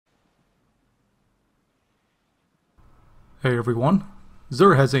Hey everyone,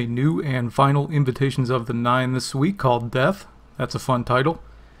 Xur has a new and final Invitations of the Nine this week called Death. That's a fun title.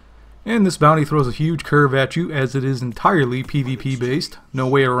 And this bounty throws a huge curve at you as it is entirely PvP based. No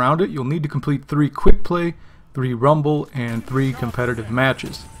way around it. You'll need to complete 3 quick play, 3 rumble, and 3 competitive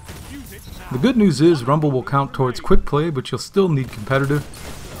matches. The good news is rumble will count towards quick play, but you'll still need competitive.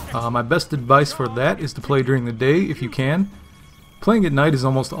 My best advice for that is to play during the day if you can. Playing at night is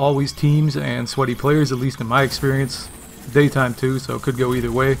almost always teams and sweaty players, at least in my experience. Daytime too, so it could go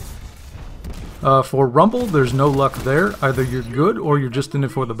either way. For rumble, there's no luck there. Either you're good or you're just in it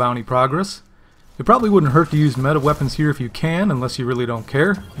for the bounty progress. It probably wouldn't hurt to use meta weapons here if you can, unless you really don't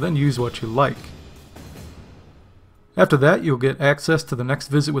care. Then use what you like. After that, you'll get access to the next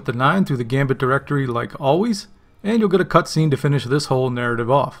visit with the 9 through the Gambit directory like always, and you'll get a cutscene to finish this whole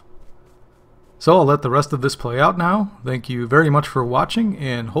narrative off. So I'll let the rest of this play out now. Thank you very much for watching,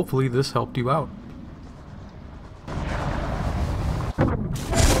 and hopefully this helped you out.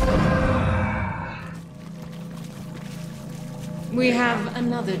 We have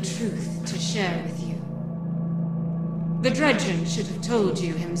another truth to share with you. The Dredgen should have told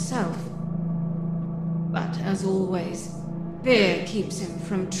you himself. But as always, fear keeps him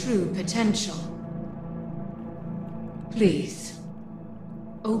from true potential. Please,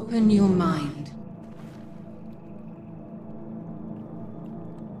 open your mind.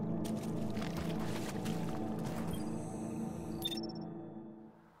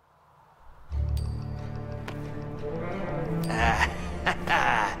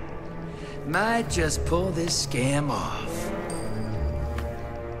 Might just pull this scam off.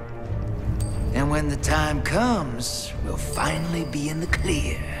 And when the time comes, we'll finally be in the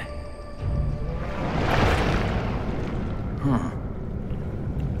clear.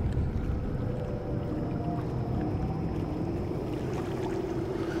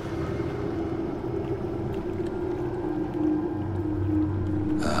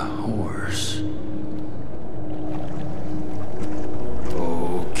 A horse.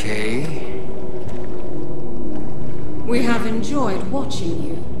 We have enjoyed watching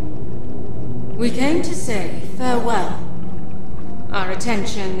you. We came to say farewell. Our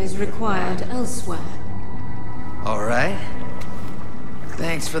attention is required elsewhere. All right.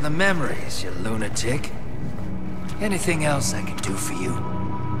 Thanks for the memories, you lunatic. Anything else I can do for you?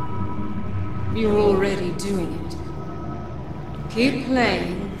 You're already doing it. Keep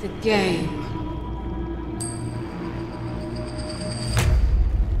playing the game.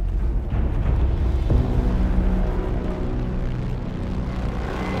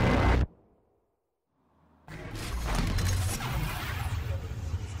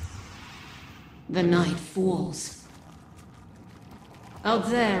 The night falls. Out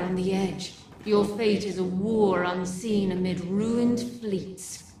there on the edge, your fate is a war unseen amid ruined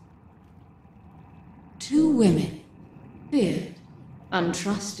fleets. 2 women, feared,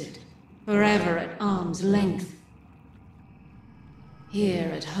 untrusted, forever at arm's length.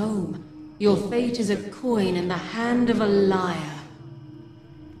 Here at home, your fate is a coin in the hand of a liar.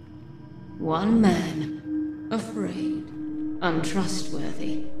 1 man, afraid,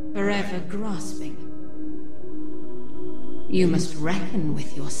 untrustworthy, forever grasping. You must reckon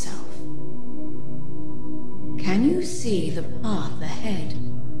with yourself. Can you see the path ahead?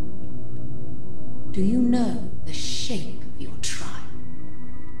 Do you know the shape of your trial?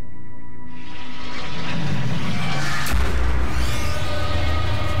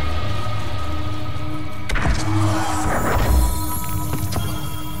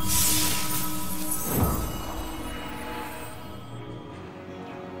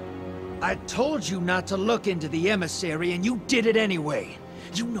 I told you not to look into the emissary, and you did it anyway.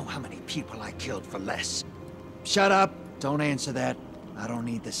 You know how many people I killed for less. Shut up. Don't answer that. I don't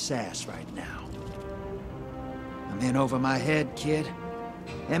need the sass right now. I'm in over my head, kid.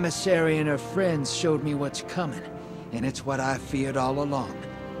 Emissary and her friends showed me what's coming, and it's what I feared all along.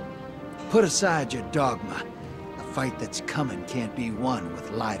 Put aside your dogma. The fight that's coming can't be won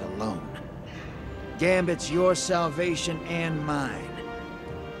with light alone. Gambit's your salvation and mine.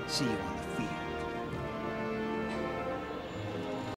 See you